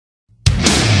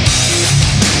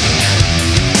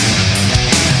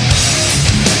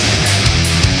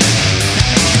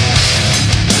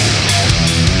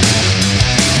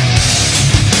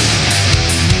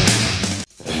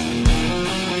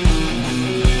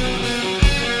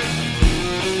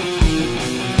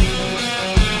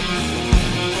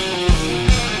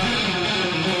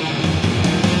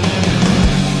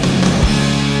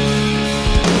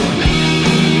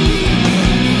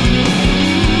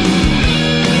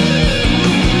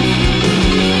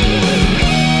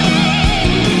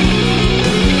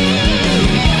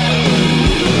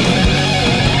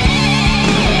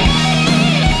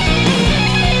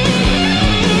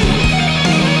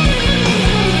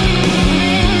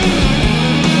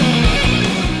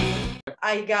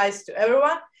Hi guys to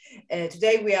everyone.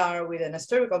 Today we are with an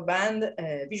historical band,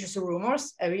 Vicious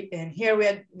Rumors, and here we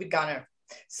are with Gunnar.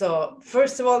 So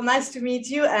first of all, nice to meet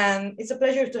you, and it's a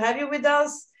pleasure to have you with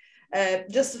us.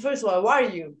 Just first of all, how are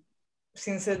you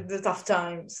since the tough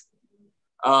times?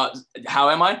 How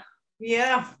am I?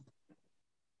 Yeah.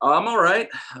 I'm all right.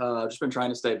 Just been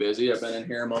trying to stay busy. I've been in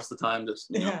here most of the time, just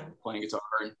playing guitar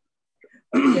and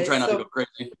Okay, trying not to go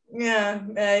crazy. Yeah,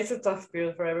 it's a tough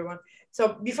period for everyone.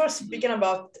 So before speaking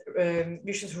about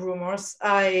Vicious Rumors,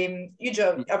 I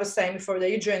was saying before that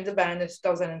you joined the band in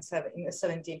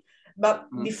 2017. But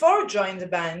before joining the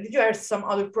band, did you have some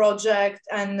other project,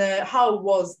 and how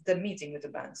was the meeting with the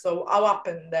band? So how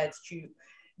happened that you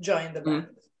joined the band?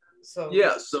 So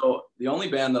the only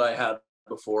band that I had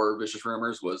before Vicious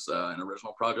Rumors was an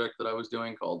original project that I was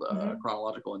doing called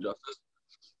Chronological Injustice.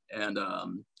 And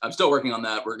I'm still working on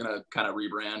that. We're going to kind of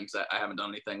rebrand because I haven't done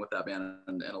anything with that band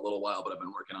in a little while, but I've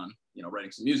been working on, writing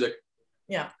some music.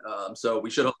 Yeah. So we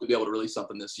should hopefully be able to release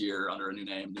something this year under a new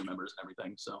name, new members and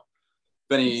everything. So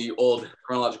if any old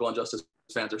Chronological Injustice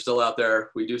fans are still out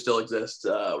there, we do still exist.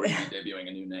 We're going to be debuting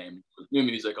a new name, new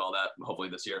music, all that, hopefully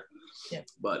this year. Yeah.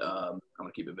 But I'm going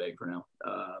to keep it vague for now.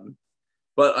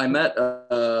 But I met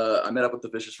up with the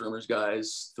Vicious Rumors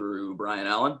guys through Brian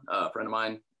Allen, a friend of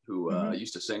mine who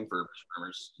used to sing for Vicious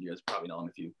Rumors. You guys probably know him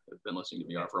if you have been listening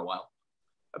to VR for a while.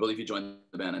 I believe he joined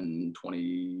the band in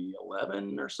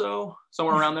 2011 or so,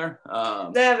 somewhere around there.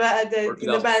 The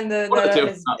band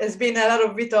has been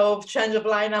a bit of change of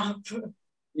lineup.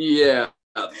 Yeah,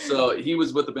 so he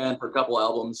was with the band for a couple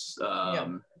albums,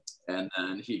 and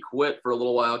then he quit for a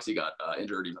little while because he got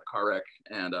injured in a car wreck,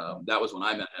 and that was when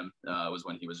I met him. Was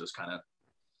when he was just kind of,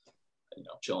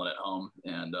 chilling at home,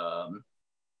 and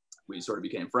we sort of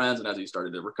became friends. And as he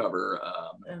started to recover,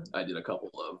 I did a couple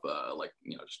of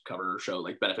just cover show,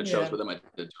 like benefit shows with him. I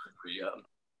did 2 or 3.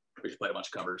 We just played a bunch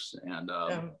of covers, and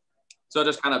so I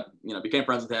just kind of became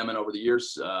friends with him. And over the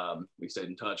years, we stayed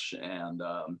in touch. And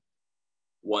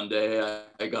one day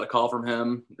I got a call from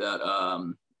him that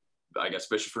I guess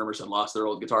Vicious Rumors had lost their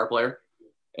old guitar player.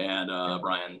 And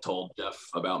Brian told Jeff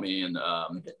about me, and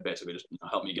basically just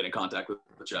helped me get in contact with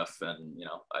Jeff. And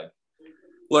I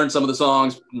learned some of the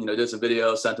songs, did some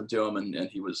videos, sent them to him, and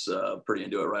he was pretty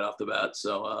into it right off the bat.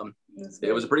 So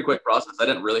it was a pretty quick process. I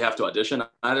didn't really have to audition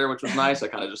either, which was nice. I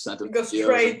kind of just sent him. Go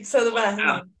straight to the band.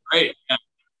 Yeah, great. Yeah,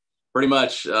 pretty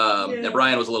much. And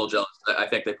Brian was a little jealous. I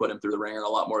think they put him through the ringer a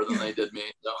lot more than they did me.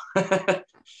 So.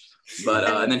 But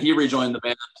and then he rejoined the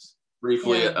band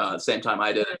briefly at the same time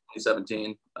I did in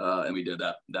 2017, and we did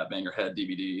that Banger Head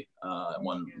DVD,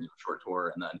 one short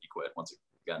tour, and then he quit once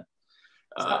again.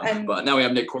 But now we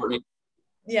have Nick Courtney.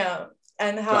 Yeah,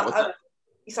 and how?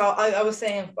 I was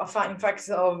saying a fun fact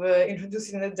of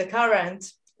introducing the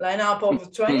current lineup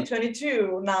of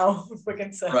 2022 now, if we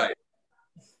can say. Right.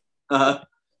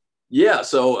 Yeah.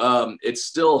 So it's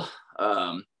still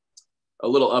a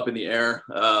little up in the air,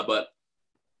 but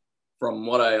from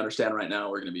what I understand right now,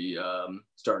 we're going to be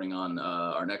starting on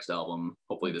our next album,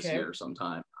 hopefully this year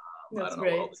sometime. I don't know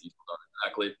what all the details are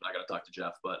exactly. I got to talk to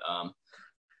Jeff, but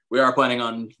we are planning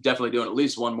on definitely doing at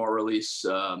least one more release,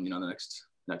 in the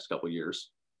next couple of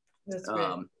years. That's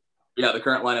great. Yeah, the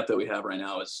current lineup that we have right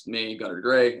now is me, Gunnar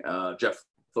Gray, Jeff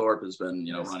Thorpe has been,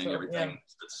 running everything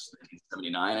since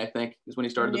 1979, I think, is when he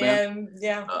started the band.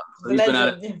 Yeah. So he's been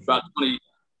at it about 20.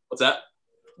 What's that?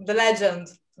 The legend.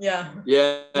 Yeah.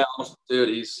 Yeah, dude,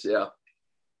 he's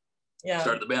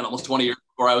started the band almost 20 years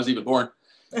before I was even born.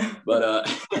 But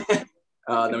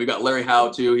then we got Larry Howe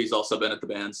too. He's also been at the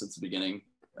band since the beginning,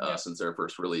 since their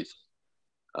first release.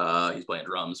 He's playing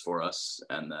drums for us,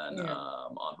 and then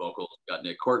on vocals we got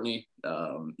Nick Courtney.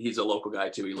 He's a local guy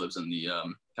too. He lives in the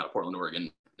kind of Portland,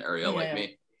 Oregon area like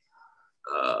me.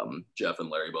 Jeff and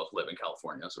Larry both live in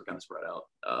California, so we're kind of spread out.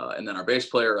 And then our bass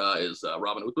player is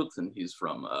Robin Utbuth, and he's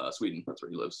from Sweden. That's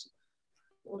where he lives.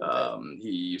 He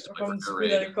used to play for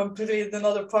Sweden, completely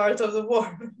another part of the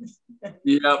world.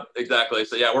 Yep, exactly.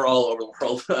 So yeah, we're all over the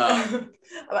world.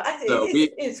 But I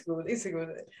think it's good. It's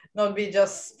good. Not be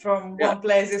just from one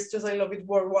place. It's just a little bit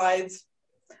worldwide,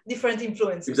 different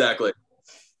influences. Exactly.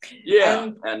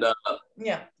 Yeah, and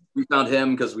we found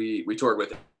him because we toured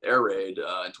with Air Raid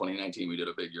in 2019. We did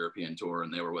a big European tour,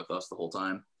 and they were with us the whole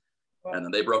time. Wow. And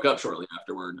then they broke up shortly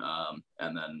afterward.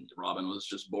 And then Robin was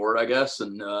just bored, I guess,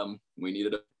 and we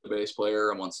needed a bass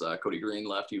player. And once Cody Green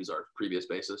left, he was our previous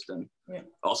bassist and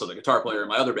also the guitar player in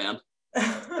my other band.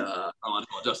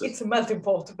 It's a melting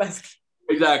pot, basically.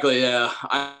 Exactly, yeah.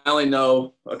 I only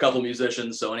know a couple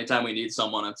musicians, so anytime we need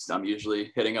someone, I'm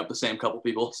usually hitting up the same couple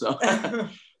people. So,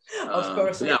 of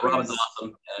course. Robin's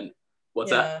awesome. And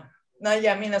what's that? No,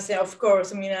 yeah, I mean, I say, of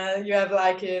course. I mean, you have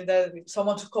like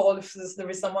someone to call if there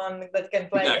is someone that can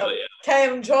play. Exactly, okay,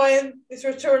 I'm joined. It's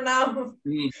your turn now.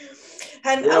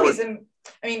 And how is it?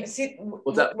 I mean, see,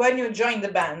 when you join the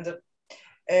band,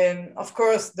 of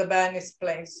course, the band is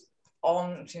playing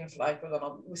on since like, I don't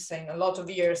know, we're saying a lot of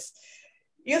years.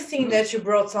 You think that you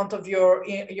brought some of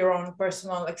your own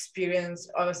personal experience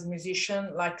as a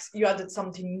musician, like you added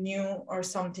something new or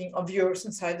something of yours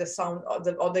inside the sound of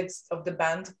the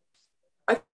band?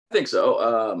 I think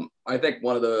so. I think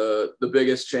one of the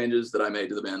biggest changes that I made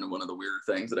to the band, and one of the weird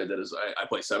things that I did, is I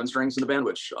play 7 strings in the band,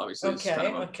 which obviously is kind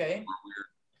of more weird,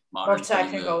 modern, more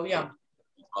technical, yeah.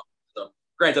 So,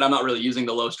 granted, I'm not really using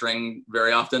the low string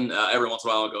very often. Every once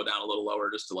in a while, I'll go down a little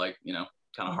lower just to, like, you know,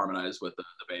 kind of harmonize with the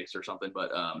bass or something.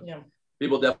 But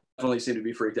people definitely seem to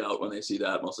be freaked out when they see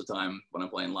that most of the time when I'm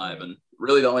playing live. And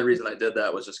really the only reason I did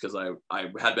that was just because I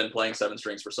had been playing 7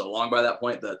 strings for so long by that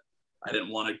point that I didn't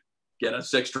want to get a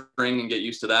 6 string and get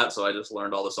used to that. So I just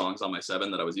learned all the songs on my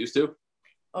 7 that I was used to.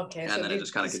 Okay. And so then it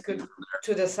just kind of gets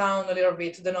to the sound a little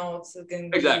bit, to the notes.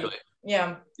 Exactly.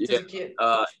 Yeah.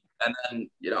 And then,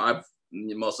 you know, I've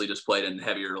mostly just played in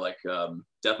heavier, like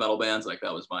death metal bands. Like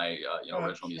that was my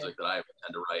original music that I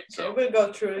tend to write. So we'll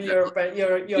go through your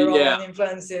own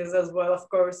influences as well, of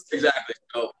course. Exactly.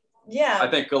 So I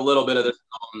think a little bit of this,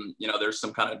 there's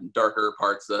some kind of darker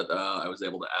parts that I was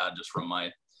able to add just from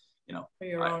my,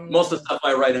 most of the stuff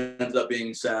I write ends up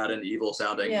being sad and evil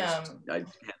sounding. Yeah. I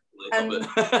can't really help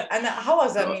it. And how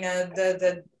was that? I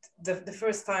mean, the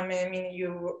first time, I mean,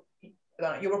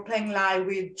 you were playing live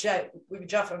with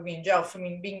Jeff. I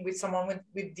mean, being with someone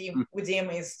with him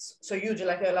is so huge,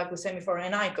 like we said before,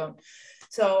 an icon.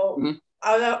 So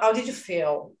how did you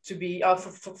feel to be,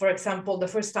 for example, the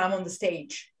first time on the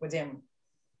stage with him?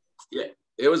 Yeah,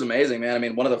 it was amazing, man. I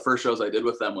mean, one of the first shows I did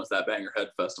with them was that Banger Head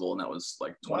Festival, and that was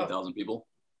like 20,000 people.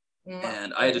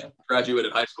 And I had just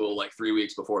graduated high school like 3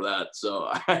 weeks before that. So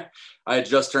I had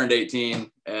just turned 18,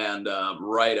 and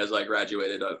right as I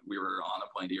graduated, we were on a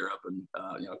plane to Europe and,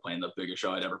 playing the biggest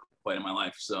show I'd ever played in my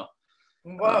life. So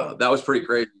that was pretty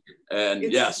crazy. And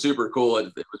super cool.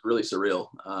 It was really surreal.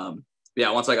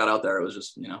 Once I got out there, it was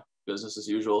just, business as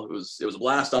usual. It was a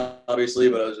blast, obviously,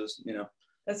 but it was just,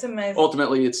 that's amazing.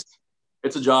 Ultimately, it's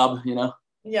a job,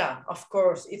 Yeah, of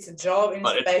course, it's a job and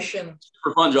it's passion.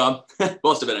 Super fun job,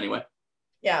 most of it anyway.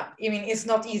 Yeah, I mean, it's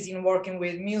not easy in working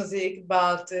with music,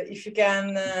 but if you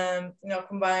can,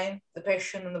 combine the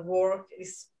passion and the work,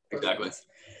 it's exactly.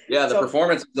 Yeah, the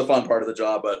performance is the fun part of the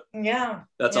job, but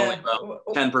that's only about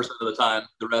 10% of the time.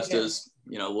 The rest is,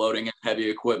 loading in heavy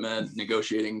equipment,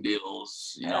 negotiating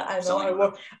deals. I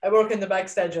know. I work in the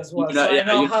backstage as well, so I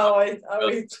know how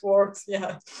it works.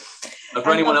 Yeah. But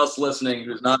for anyone else listening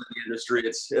who's not in the industry,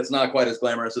 it's not quite as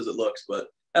glamorous as it looks, but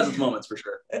has its moments for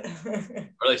sure.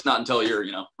 Or at least not until you're,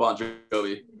 Bon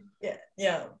Jovi.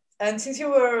 Yeah. And since you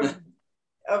were,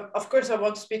 of course, I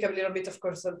want to speak a little bit, of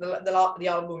course, of the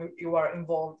album you are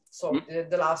involved. So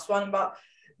the last one, but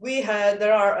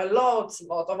there are a lot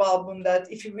of albums that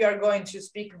if we are going to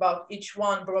speak about each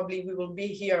one, probably we will be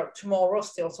here tomorrow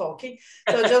still talking.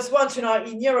 So I just want to know,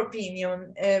 in your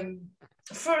opinion,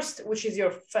 first, which is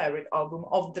your favorite album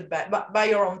of the band, by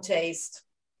your own taste?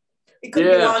 It could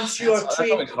be 1, 2, or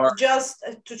 3, just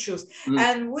to choose.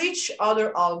 And which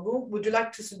other album would you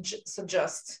like to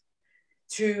suggest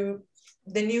to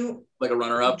the new like a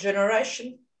runner-up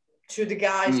generation, to the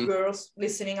guys, girls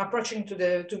listening, approaching to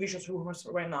Vicious Rumors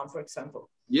right now, for example?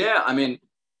 Yeah, I mean,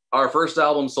 our first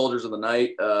album, Soldiers of the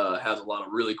Night, has a lot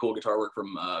of really cool guitar work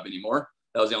from Vinnie Moore.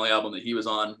 That was the only album that he was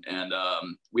on, and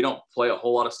we don't play a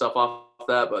whole lot of stuff off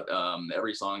that, but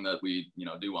every song that we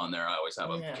do on there, I always have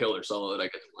a killer solo that I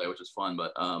get to play, which is fun.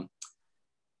 But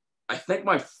I think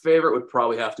my favorite would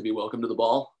probably have to be Welcome to the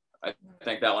Ball. I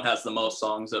think that one has the most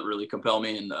songs that really compel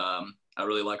me, and I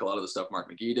really like a lot of the stuff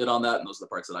Mark McGee did on that, and those are the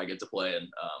parts that I get to play. And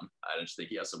I just think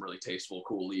he has some really tasteful,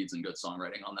 cool leads and good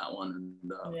songwriting on that one.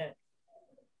 And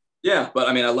but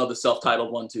I mean, I love the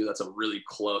self-titled one too. That's a really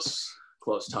close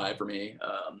tie for me.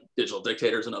 Digital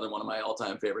Dictator is another one of my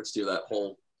all-time favorites too.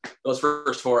 Those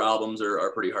first 4 albums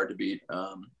are pretty hard to beat.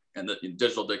 And the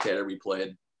Digital Dictator, we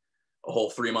played a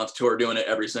whole 3-month tour doing it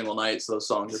every single night. So those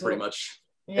songs are pretty much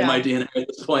in my DNA at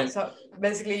this point. So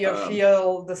basically you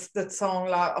feel the song,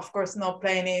 like, of course, not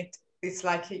playing it, it's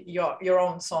like your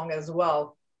own song as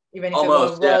well. Even if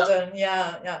almost, it was modern.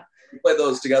 Yeah. We played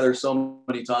those together so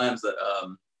many times that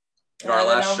in our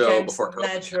last show before COVID.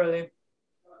 Naturally.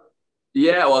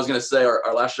 Yeah, well, I was going to say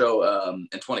our last show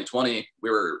in 2020, we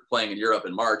were playing in Europe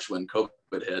in March when COVID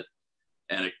hit,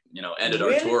 and it ended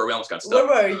our tour. We almost got stuck.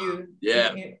 Where were you?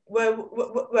 Yeah.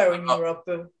 Where in Europe?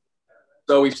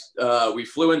 we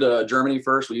flew into Germany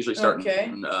first. We usually start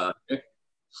in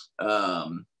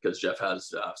because Jeff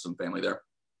has some family there,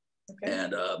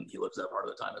 and he lives that part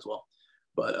of the time as well.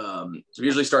 But so we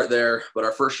usually start there. But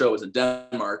our first show was in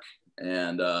Denmark,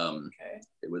 and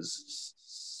it was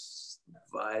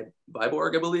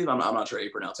Viborg, I believe. I'm not sure how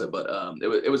you pronounce it, but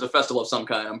it was a festival of some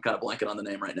kind. I'm kind of blanking on the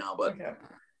name right now, but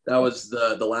that was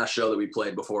the last show that we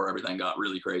played before everything got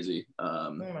really crazy.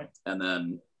 And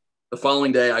then the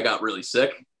following day, I got really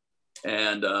sick,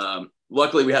 and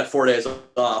luckily we had 4 days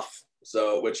off,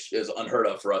 so which is unheard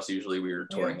of for us. Usually we were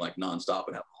touring like nonstop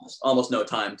and have almost no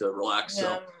time to relax.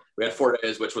 So we had 4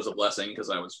 days, which was a blessing because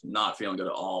I was not feeling good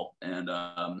at all. And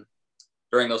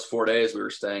during those 4 days, we were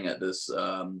staying at this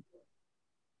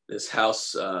this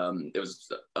house. It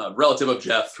was a relative of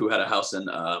Jeff who had a house in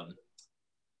I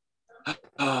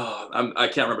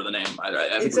can't remember the name.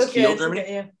 I think it was Kiel,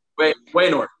 Germany. Way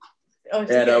north. And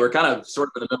we're kind of sort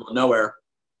of in the middle of nowhere.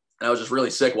 And I was just really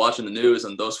sick watching the news.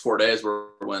 And those 4 days were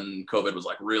when COVID was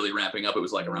like really ramping up. It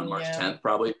was like around March 10th,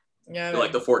 probably. Yeah.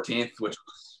 Like the 14th, which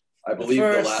was, I believe,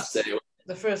 the last day.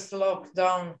 The first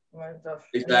lockdown.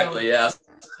 Exactly. Yeah.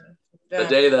 The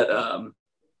day that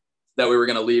that we were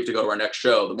going to leave to go to our next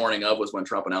show, the morning of was when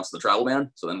Trump announced the travel ban.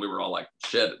 So then we were all like,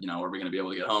 shit, are we going to be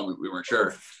able to get home? We weren't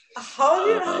sure.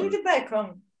 How did you back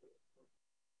home?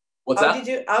 What's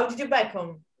that? How did you back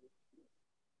home?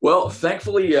 Well,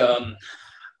 thankfully,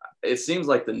 it seems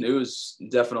like the news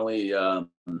definitely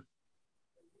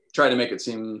tried to make it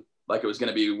seem like it was going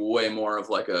to be way more of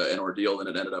like an ordeal than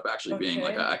it ended up actually being.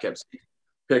 Like I kept seeing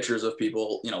pictures of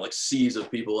people, like seas of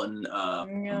people in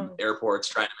airports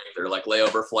trying to make their like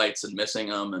layover flights and missing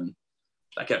them. And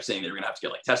I kept saying they were going to have to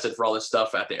get like tested for all this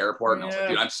stuff at the airport. And I was like,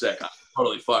 dude, I'm sick. I'm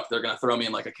totally fucked. They're going to throw me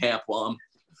in like a camp while I'm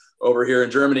over here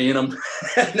in Germany and I'm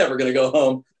never going to go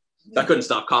home. I couldn't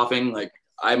stop coughing. Like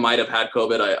I might have had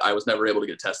COVID. I was never able to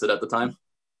get tested at the time.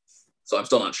 So I'm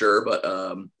still not sure. But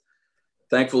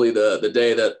thankfully the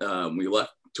day that we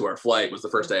left to our flight was the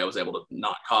first day I was able to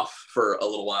not cough for a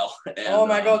little while. And, oh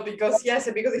my God, because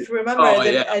if you remember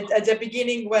at the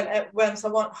beginning when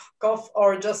someone cough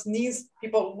or just sneeze,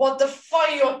 people, what the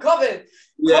fuck, you have COVID?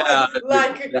 Yeah.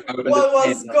 What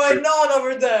was going on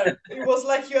over there? It was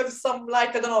like you have some, like,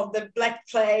 I don't know, the Black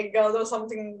Plague or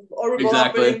something horrible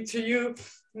happening to you.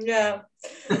 Yeah.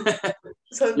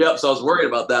 So I was worried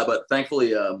about that, but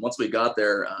thankfully once we got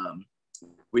there,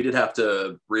 we did have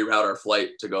to reroute our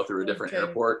flight to go through a different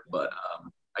airport, but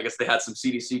I guess they had some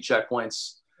CDC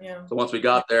checkpoints. Yeah. So once we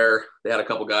got there, they had a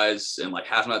couple guys in like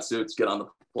hazmat suits get on the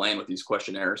plane with these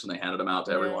questionnaires, and they handed them out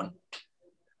to everyone.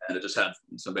 And it just had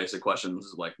some basic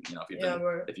questions like,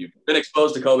 if you've been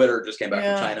exposed to COVID or just came back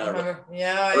from China.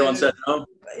 Everyone said no.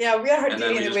 Yeah, we are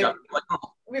dealing with.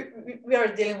 We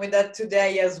are dealing with that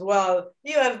today as well.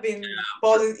 You have been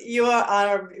positive. You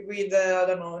are with I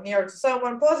don't know, near to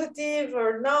someone positive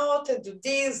or not. Do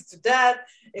this, do that.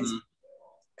 It's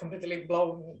completely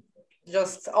blown.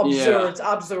 Just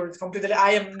absurd. Completely.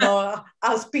 I am not.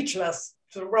 I'm speechless.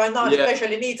 So right now,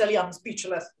 especially in Italy, I'm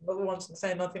speechless. I don't want to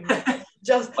say nothing.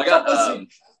 Just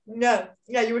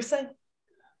you were saying.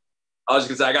 I was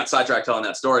gonna say I got sidetracked telling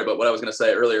that story, but what I was gonna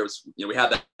say earlier was, we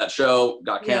had that show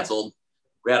got canceled.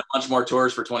 We had a bunch more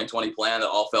tours for 2020 planned that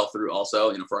all fell through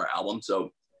also, for our album.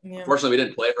 So unfortunately, we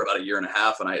didn't play for about a year and a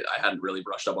half, and I hadn't really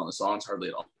brushed up on the songs hardly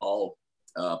at all.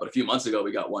 But a few months ago,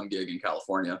 we got one gig in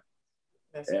California.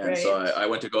 That's great. So I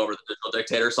went to go over the Digital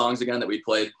Dictator songs again that we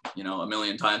played, a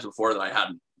million times before that I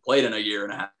hadn't played in a year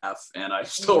and a half. And I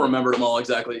still remember them all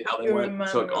exactly how they went. It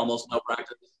took almost no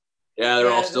practice. Yeah, they're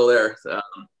all still there.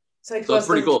 So it was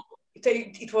pretty cool.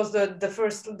 It was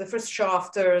the first show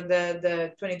after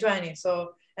the 2020.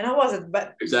 So, and how was it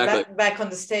back on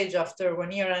the stage after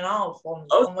 1 year and a half?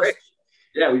 Almost. Great.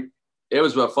 Yeah, it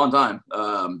was a fun time.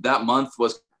 That month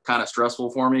was kind of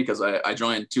stressful for me because I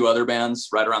joined two other bands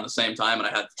right around the same time, and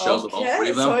I had shows with all three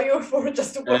of them. So you were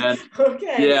just two of them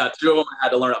I had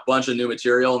to learn a bunch of new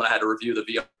material, and I had to review the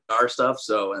VR stuff.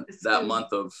 So in that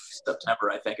month of September,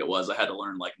 I think it was, I had to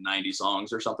learn like 90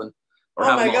 songs or something, or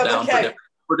have them all down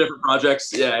for different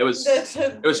projects. Yeah, it was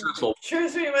stressful.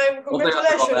 Seriously, man,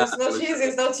 congratulations.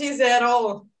 It's not easy at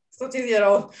all. It's not easy at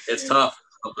all. It's tough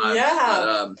sometimes.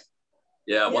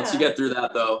 Yeah. Once you get through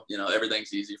that, though,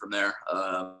 everything's easy from there.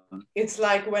 It's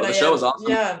like when the show was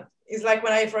awesome. Yeah, it's like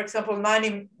when I, for example,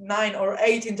 9 or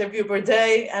 8 interview per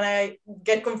day, and I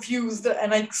get confused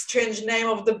and I exchange name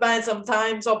of the band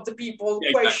sometimes, of the people,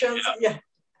 questions. Yeah.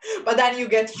 But then you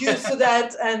get used to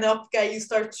that, and you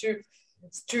start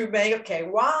to make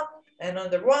one,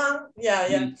 another one.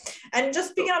 And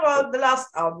just speaking about the last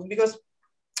album, because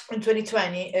in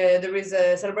 2020, there is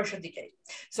a celebration decade.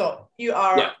 So you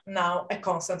are now a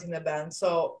constant in the band.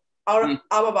 So how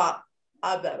about,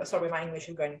 sorry, my English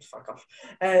is going to fuck off.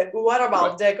 What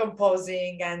about the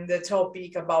composing and the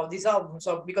topic about this album?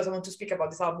 So because I want to speak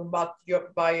about this album, but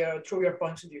through your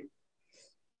point of view.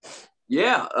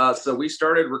 Yeah, so we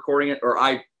started recording it, or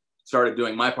I started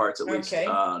doing my parts at least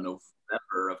November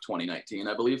of 2019,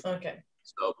 I believe. Okay.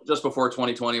 So just before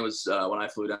 2020 was when I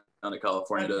flew down to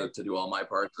California to do all my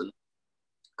parts. And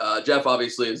Jeff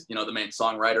obviously is, you know, the main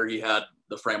songwriter. He had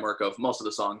the framework of most of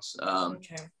the songs.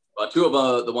 But two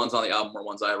of the ones on the album were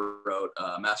ones I wrote.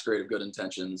 Masquerade of Good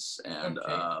Intentions and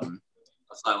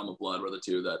Asylum of Blood were the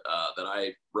two that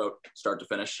I wrote start to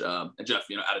finish. And Jeff,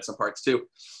 you know, added some parts too.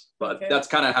 But that's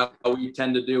kind of how we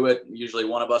tend to do it. Usually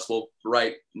one of us will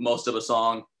write most of a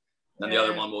song, and the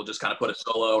other one will just kind of put a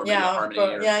solo or maybe a harmony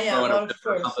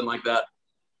or something like that.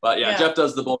 But Jeff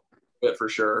does the bulk of it for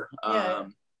sure.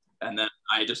 And then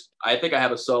I think I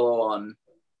have a solo on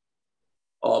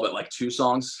all but like 2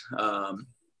 songs.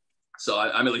 So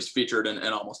I'm at least featured in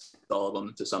almost all of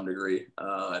them to some degree.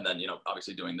 And then, you know,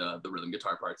 obviously doing the rhythm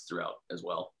guitar parts throughout as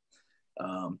well.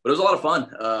 But it was a lot of fun.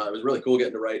 It was really cool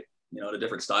getting to write, you know, in a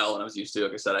different style than I was used to.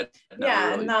 Like I said, I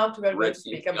never really now we're going to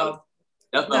speak about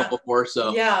death metal before.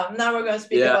 So now we're going to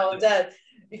speak about that,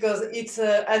 because it's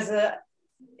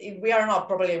we are not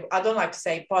probably, I don't like to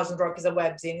say Poison Rock is a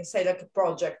webzine, say like a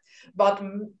project, but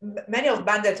many of the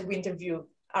bands that we interview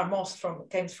are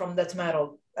came from death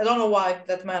metal. I don't know why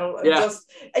death metal.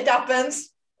 It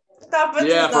happens.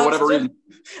 Yeah, for whatever reason.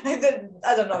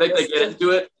 I don't know. I think they get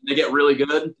into it, they get really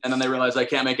good, and then they realize I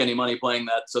can't make any money playing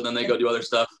that, so then they go do other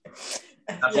stuff.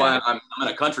 That's why I'm in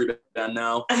a country band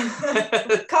now.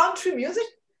 Country music?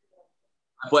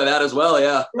 I play that as well,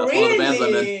 yeah. That's one of the bands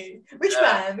I'm in.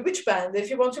 Which band?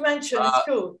 If you want to mention, it's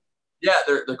cool. Yeah,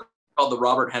 they're called the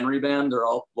Robert Henry Band. They're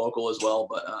all local as well,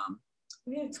 but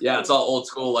it's all old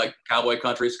school, like cowboy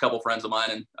country. It's a couple friends of mine,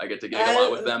 and I get to gig a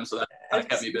lot with them, so that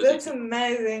kept me busy. That's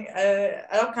amazing. I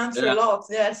love country a lot.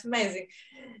 Yeah, it's amazing.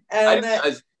 And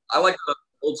I like the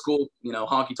old school, you know,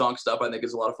 honky tonk stuff. I think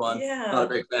is a lot of fun. Yeah. Not a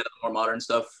big fan of the more modern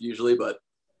stuff usually, but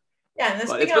and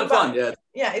it's been fun.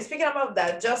 Speaking about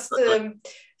that, just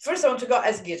first I want to go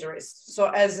as guitarist. So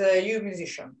as a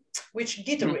musician, which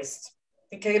guitarist?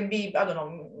 It can be, I don't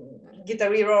know,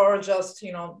 Guitar Hero or just,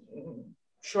 you know,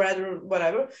 Shredder,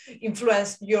 whatever,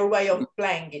 influenced your way of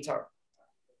playing guitar?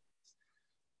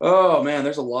 Oh man,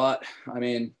 there's a lot. I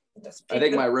mean, I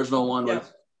think my original one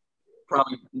was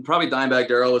probably Dimebag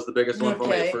Darrell was the biggest one for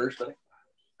me at first. I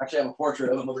actually have a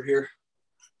portrait of him over here.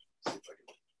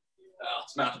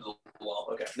 It's mounted to the wall.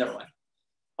 Okay, never mind.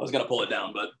 I was gonna pull it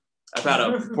down, but I've had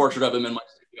a portrait of him in my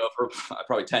studio for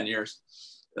probably 10 years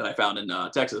that I found in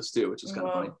Texas too, which is kind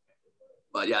of funny.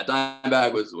 But yeah,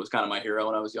 Dimebag was kind of my hero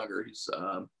when I was younger. He's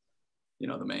you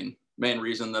know, the main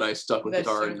reason that I stuck with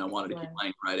guitar and I wanted to keep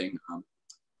playing, writing.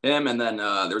 Him, and then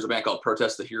there was a band called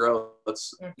Protest the Hero.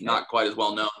 That's not quite as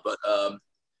well known, but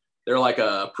they're like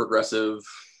a progressive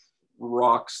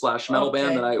rock / metal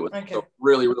band that I was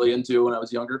really, really into when I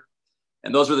was younger.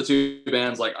 And those were the 2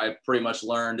 bands, like I pretty much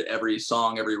learned every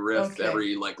song, every riff,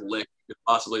 every like lick you could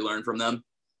possibly learn from them.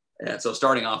 And so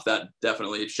starting off, that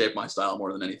definitely shaped my style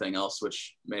more than anything else,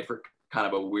 which made for kind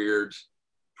of a weird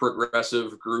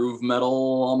progressive groove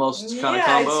metal almost kind of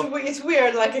combo. It's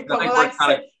weird, like a combo.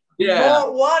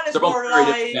 One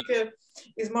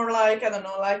is more like I don't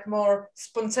know, like more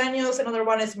spontaneous. Another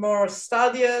one is more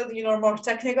studied, you know, more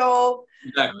technical.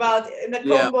 Exactly. But in a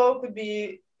combo could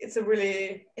be. It's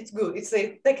good. It's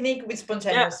a technique with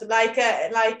spontaneous, like a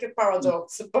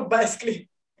paradox, but basically.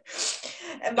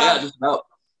 But, just about.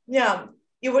 Yeah,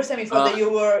 you were saying before that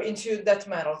you were into death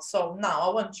metal. So now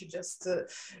I want to just,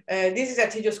 this is a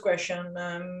tedious question.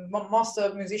 Most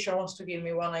of musicians wants to give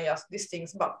me when I ask these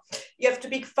things, but you have to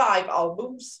pick 5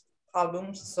 albums.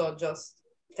 So just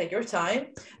take your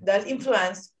time that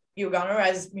influenced you, Gunnar,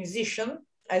 as musician,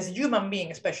 as human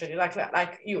being, especially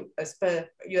like you as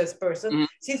person,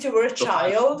 since you were a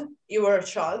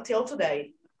child till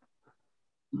today.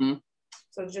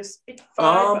 So just pick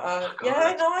 5.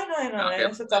 I know. Okay.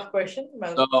 It's a tough question.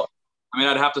 But... So, I mean,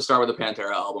 I'd have to start with the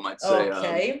Pantera album, I'd say.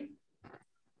 Okay.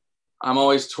 I'm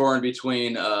always torn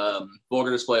between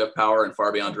Vulgar Display of Power and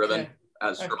Far Beyond Driven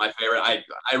as for my favorite.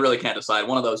 I really can't decide.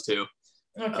 One of those 2.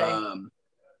 Okay.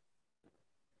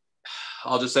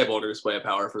 I'll just say Vulgar Display of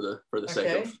Power for the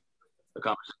sake of the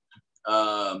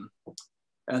conversation.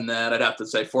 And then I'd have to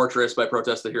say Fortress by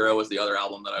Protest the Hero was the other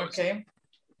album that I was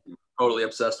totally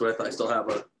obsessed with. I still have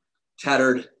a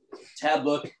tattered tab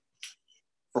book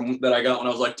that I got when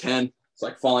I was like 10. It's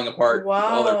like falling apart.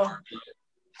 Wow.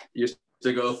 Used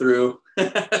to go through.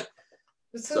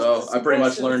 So I pretty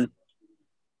much learned.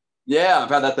 Yeah, I've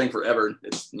had that thing forever.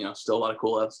 It's, you know, still a lot of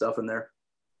cool stuff in there.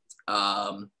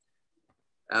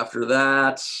 After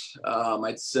that,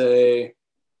 I'd say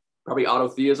probably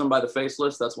Autotheism by the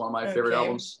Faceless. That's one of my favorite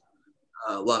albums.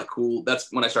 A lot of cool.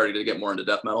 That's when I started to get more into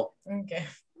death metal. Okay.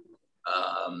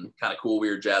 Kind of cool,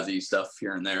 weird, jazzy stuff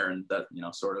here and there, and that, you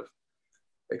know, sort of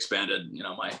expanded, you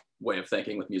know, my way of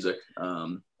thinking with music.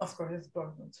 Of course, it's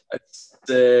important. I'd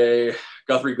say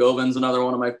Guthrie Govan's another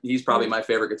one of my. He's probably my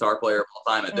favorite guitar player of all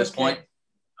time at this point.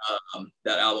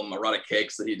 That album, Erotic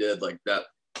Cakes, that he did, like that.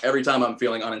 Every time I'm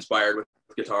feeling uninspired with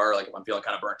guitar, like if I'm feeling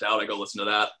kind of burnt out, I go listen to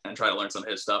that and try to learn some of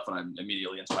his stuff, and I'm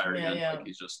immediately inspired again. Yeah. Like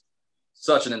he's just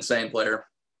such an insane player.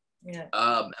 Yeah.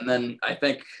 And then I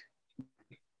think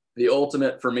the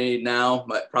ultimate for me now,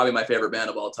 probably my favorite band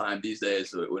of all time these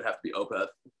days, it would have to be Opeth.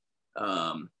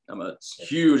 I'm a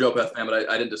huge Opeth fan, but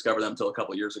I didn't discover them until a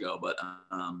couple of years ago. But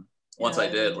once I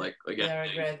did, like again,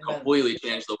 it completely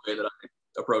changed the way that I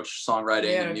approach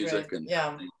songwriting and music, and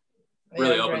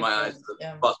really opened my eyes to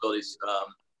the possibilities.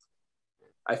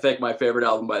 I think my favorite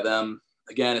album by them,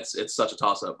 again, it's such a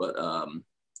toss-up, but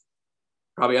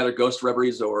probably either Ghost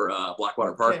Reveries or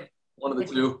Blackwater Park. One of the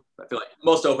two. I feel like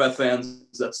most Opeth fans,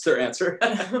 that's their answer.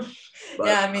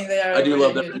 Yeah, I mean, they are. I do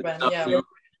love them. Yeah.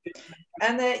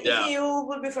 And if you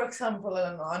would be, for example, I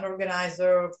don't know, an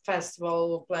organizer,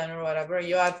 festival planner, whatever,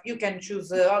 you can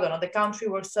choose, I don't know, the country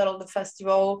where settled the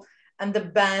festival and the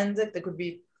band. There could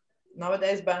be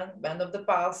nowadays band of the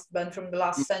past, band from the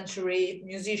last century,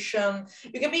 musician.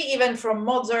 You can be even from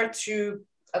Mozart to,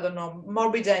 I don't know,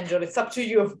 Morbid Angel. It's up to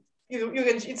you. You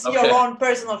can. It's your own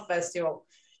personal festival.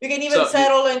 You can even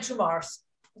settle into Mars.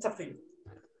 It's up to you.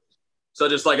 So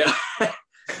just like a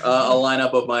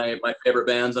lineup of my favorite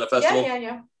bands at a festival.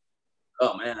 Yeah.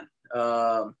 Oh man.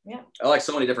 I like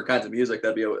so many different kinds of music.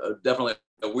 That'd be definitely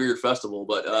a weird festival,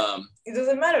 but it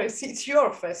doesn't matter. It's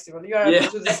your festival. You are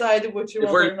able to decide what you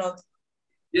want or not.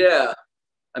 Yeah.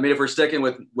 I mean, if we're sticking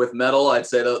with metal, I'd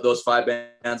say those 5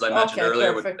 bands I mentioned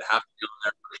earlier would have to be on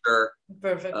there for sure.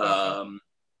 Perfect.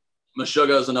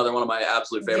 Meshuggah is another one of my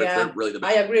absolute favorites. They're really the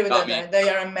best. I agree with that. They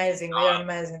are amazing. They are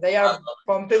amazing. They are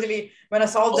completely, when I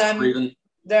saw them,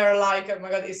 they're like, oh my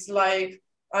God, it's like,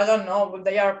 I don't know, but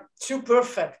they are too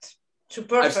perfect.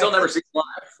 I've still never seen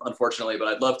live, unfortunately, but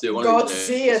I'd love to. Go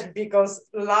see it, because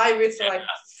live it's like,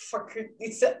 fuck,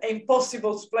 it's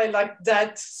impossible to play like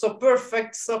that, so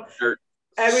perfect. So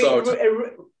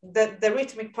the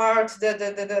rhythmic part,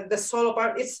 the solo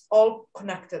part, it's all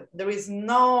connected. There is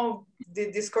no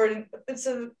discording.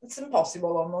 It's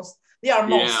impossible almost. They are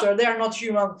monster. They are not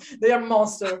human. They are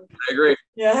monster. I agree.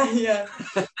 Yeah.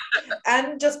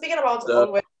 And just speaking about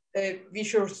always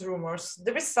Vicious Rumors,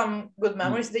 there is some good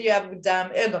memories that you have with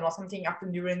them. I don't know, something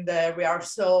happened during the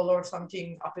rehearsal or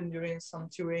something happened during some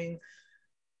touring.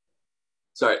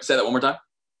 Sorry, say that one more time.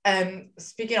 And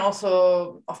speaking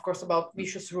also, of course, about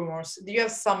Vicious Rumors, do you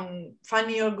have some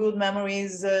funny or good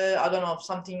memories? I don't know,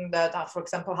 something that, for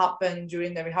example, happened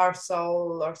during the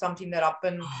rehearsal, or something that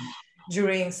happened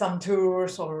during some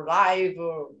tours or live,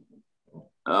 or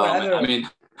whatever. I mean,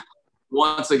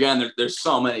 once again, there's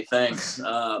so many things.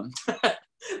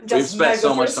 We've spent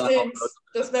so much time.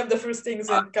 Just name the first things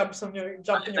and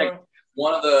jump in your.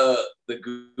 One of the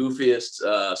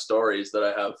goofiest stories that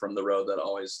I have from the road that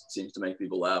always seems to make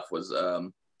people laugh was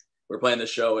we're playing this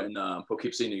show in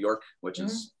Poughkeepsie, New York, which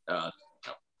is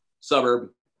suburb,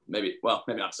 maybe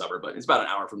not suburb, but it's about an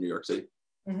hour from New York City.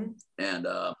 And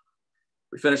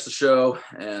we finished the show,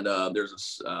 and there's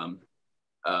this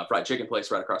fried chicken place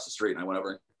right across the street, and I went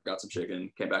over and got some chicken,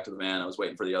 came back to the van. I was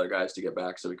waiting for the other guys to get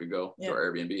back so we could go to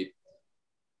our Airbnb.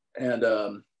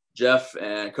 And Jeff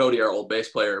and Cody, our old bass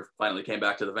player, finally came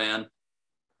back to the van.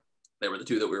 They were the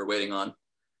two that we were waiting on.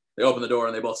 They opened the door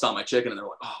and they both saw my chicken, and they're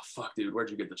like, "Oh fuck, dude, where'd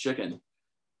you get the chicken?"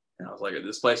 And I was like,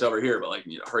 "This place over here, but like,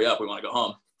 hurry up, we want to go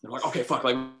home." And they're like, "Okay, fuck,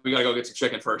 like we gotta go get some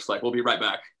chicken first. Like, we'll be right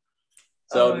back."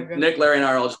 So Nick, Larry, and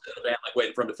I are all just in the van, like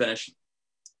waiting for him to finish.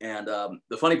 And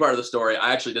the funny part of the story,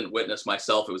 I actually didn't witness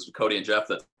myself. It was Cody and Jeff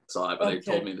that saw it, but they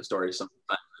told me the story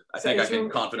sometime. I think I can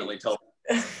confidently tell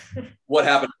what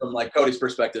happened from like Cody's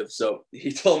perspective. So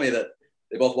he told me that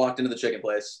they both walked into the chicken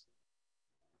place,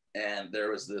 and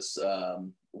there was this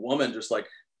woman just like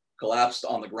collapsed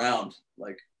on the ground,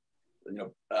 like,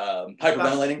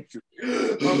 hyperventilating.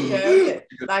 Okay.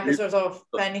 Like a sort of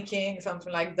panicking,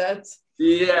 something like that.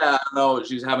 Yeah, no,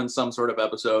 she's having some sort of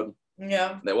episode.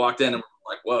 Yeah. They walked in and were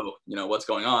like, "Whoa, what's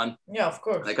going on?" Yeah, of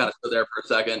course. And they kind of stood there for a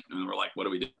second, and we're like, "What do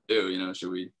we do?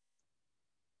 Should we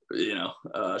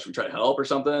try to help or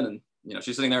something?" And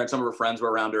she's sitting there, and some of her friends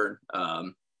were around her.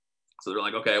 So they're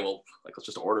like, "Okay, well, like let's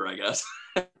just order, I guess."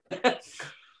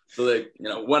 So they,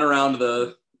 went around to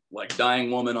the like dying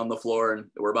woman on the floor, and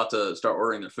we're about to start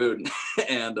ordering their food.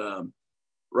 And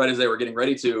right as they were getting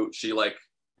ready to, she like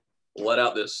let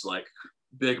out this like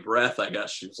big breath, I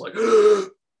guess. She was like, oh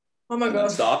my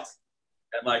God. Stopped.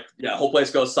 And like, yeah, whole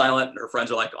place goes silent. And her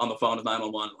friends are like on the phone with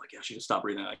 911. Like, yeah, she just stopped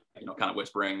breathing, like, kind of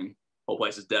whispering. Whole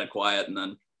place is dead quiet. And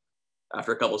then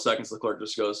after a couple of seconds, the clerk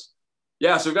just goes,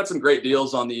 yeah, so we've got some great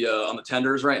deals on the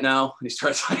tenders right now. And he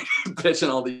starts like pitching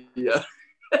all the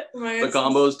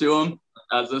combos to him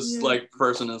as this like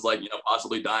person is like,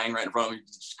 possibly dying right in front of him.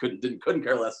 He just couldn't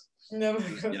care less. No.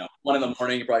 1 in the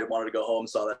morning, he probably wanted to go home,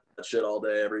 saw that shit all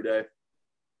day, every day.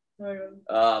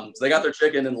 Oh so they got their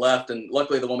chicken and left, and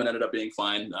luckily the woman ended up being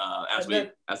fine as they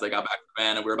got back to the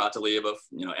van and we were about to leave.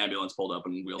 Ambulance pulled up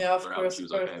and wheeled her out. She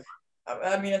was okay.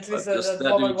 I mean, at least that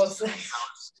woman was safe.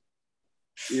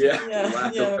 Yeah.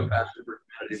 Lack of compassion for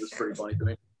humanity was pretty funny to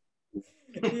me.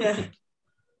 Yeah.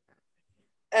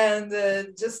 And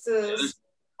just there's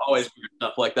always weird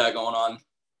stuff like that going on.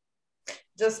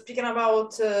 Just speaking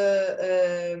about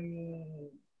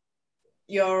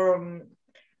your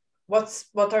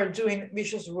what are doing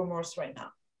Vicious Rumors right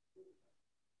now?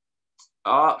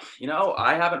 I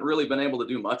haven't really been able to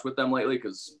do much with them lately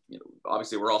because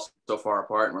obviously we're all so far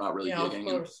apart and we're not really gigging.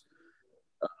 Of course.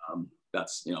 And,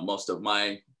 that's most of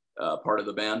my part of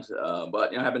the band.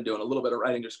 But I've been doing a little bit of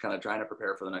writing, just kind of trying to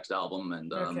prepare for the next album.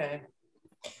 And okay.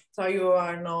 So you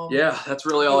are no. Yeah, that's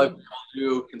really all I've been able to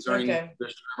do concerning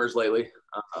Vicious Rumors lately.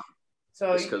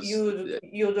 So you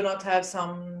do not have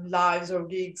some lives or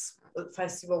gigs,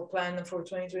 festival planned for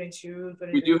 2022?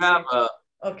 We do have.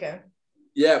 Okay.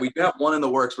 Yeah, we do have one in the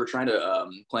works. We're trying to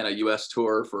plan a U.S.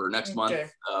 tour for next month.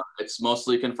 It's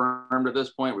mostly confirmed at this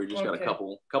point. We just got a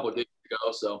couple of gigs to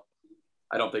go, so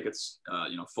I don't think it's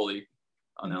fully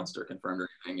announced or confirmed or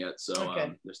anything yet. So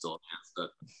there's still a chance that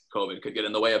COVID could get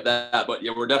in the way of that. But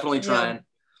yeah, we're definitely trying to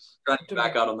get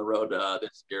back out on the road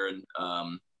this year, and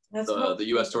the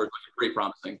U.S. tour is looking pretty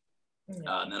promising.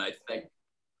 And then I think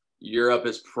Europe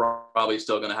is probably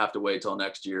still going to have to wait till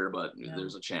next year, but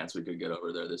there's a chance we could get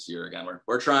over there this year. Again,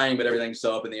 we're trying, but everything's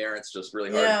so up in the air. It's just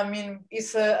really hard. Yeah, I mean,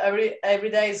 it's every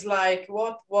day is like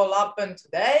what will happen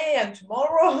today and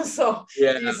tomorrow. So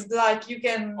it's like you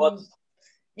can book,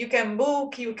 you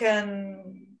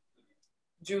can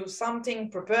do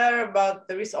something, prepare, but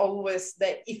there is always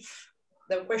the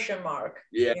question mark.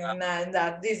 Yeah, and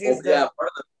that this is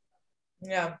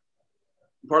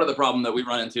part of the problem that we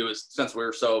run into is since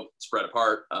we're so spread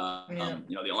apart,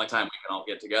 the only time we can all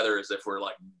get together is if we're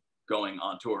like going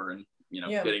on tour and,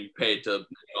 getting paid to make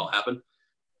it all happen.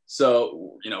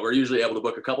 So, we're usually able to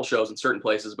book a couple shows in certain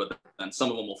places, but then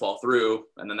some of them will fall through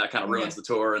and then that kind of ruins the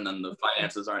tour, and then the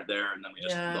finances aren't there, and then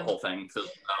the whole thing fizzles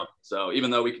out. So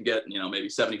even though we can get, maybe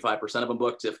 75% of them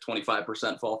booked, if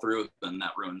 25% fall through, then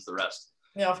that ruins the rest.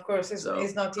 Yeah, of course.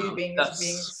 It's not being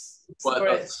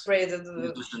spread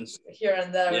here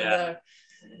and there. And there.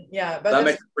 Yeah, but that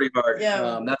makes it pretty hard.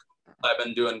 Yeah, that's what I've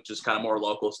been doing, just kind of more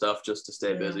local stuff, just to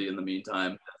stay busy in the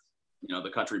meantime.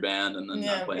 The country band, and then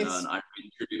I play an Iron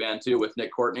Maiden tribute band too with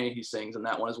Nick Courtney. He sings in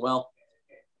that one as well.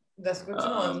 That's good to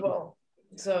know as well.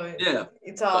 So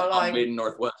it's like Maiden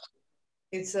Northwest.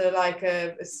 It's like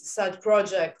a side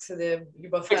project. You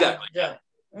both have. Yeah,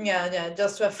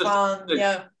 just to have fun.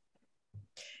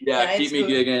 Keep me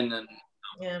gigging, and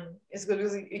it's good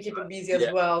because you keep it busy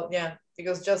as well. Yeah,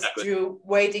 because just you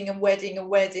waiting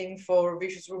for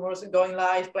Vicious Rumors and going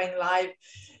live, playing live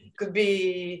could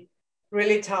be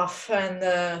really tough and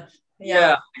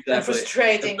exactly. and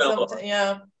frustrating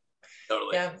sometimes.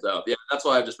 Totally. So that's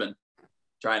why I've just been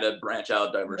trying to branch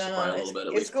out, diversify a little bit.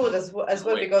 It's good as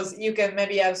well because you can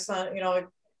maybe have some,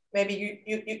 maybe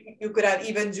you could have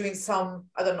even doing some,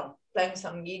 I don't know, playing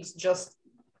some gigs just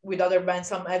with other bands,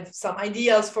 some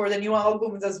ideas for the new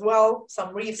albums as well,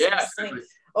 some riffs,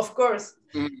 of course.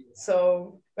 Mm-hmm.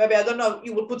 So maybe, I don't know,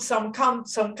 you will put some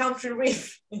country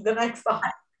riff in the next song.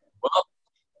 Well,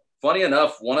 funny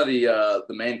enough, one of the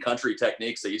main country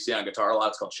techniques that you see on guitar a lot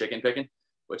is called chicken picking,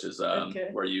 which is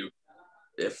where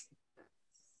if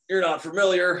you're not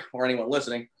familiar, or anyone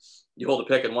listening, you hold a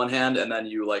pick in one hand and then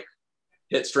you like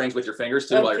hit strings with your fingers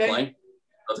too while you're playing.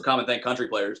 That's a common thing country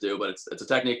players do, but it's a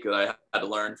technique that I had to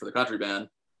learn for the country band,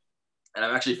 and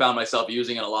I've actually found myself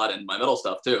using it a lot in my metal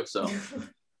stuff too. So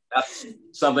that's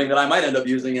something that I might end up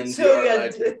using in.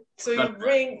 You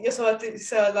bring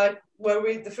like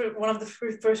one of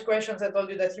the first questions I told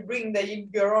you that you bring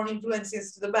your own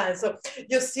influences to the band, so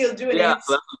you're still doing it.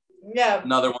 So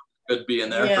another one could be in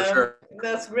there for sure.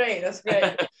 That's great.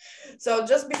 So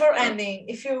just before ending,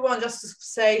 if you want just to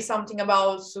say something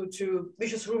about to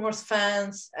Vicious Rumors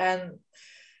fans and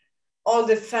all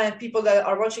the people that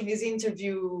are watching this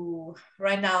interview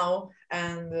right now,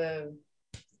 and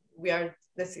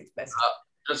that's it, basically.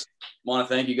 Just want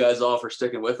to thank you guys all for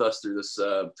sticking with us through this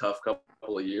tough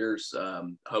couple of years.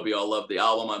 Hope you all loved the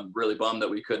album. I'm really bummed that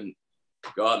we couldn't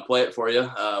go out and play it for you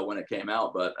when it came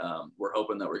out, but we're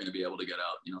hoping that we're going to be able to get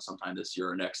out, sometime this year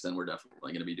or next, and we're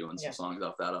definitely going to be doing some songs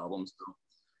off that album. So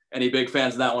any big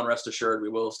fans of that one, rest assured, we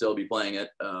will still be playing it.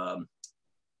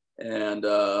 And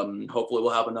hopefully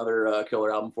we'll have another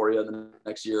killer album for you in the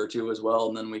next year or two as well.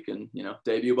 And then we can,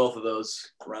 debut both of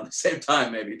those around the same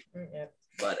time, maybe. Yeah.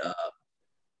 But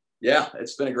yeah,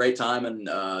 it's been a great time. And,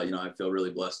 I feel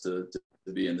really blessed to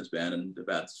be in this band, and have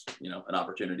had, an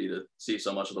opportunity to see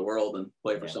so much of the world and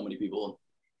play for so many people.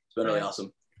 It's been really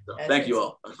awesome. So thank you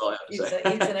all. That's all I have to say.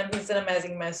 It's an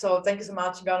amazing man. So thank you so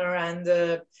much, Gunnar.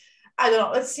 And I don't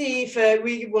know, let's see if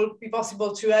we will be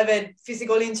possible to have a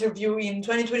physical interview in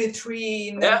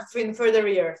 2023 in further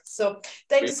years. So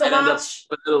thank you so much.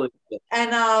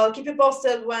 And I'll keep you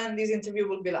posted when this interview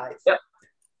will be live. Yep.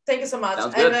 Thank you so much.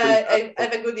 Have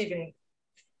a good evening.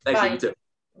 Thank you, you too.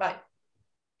 Bye.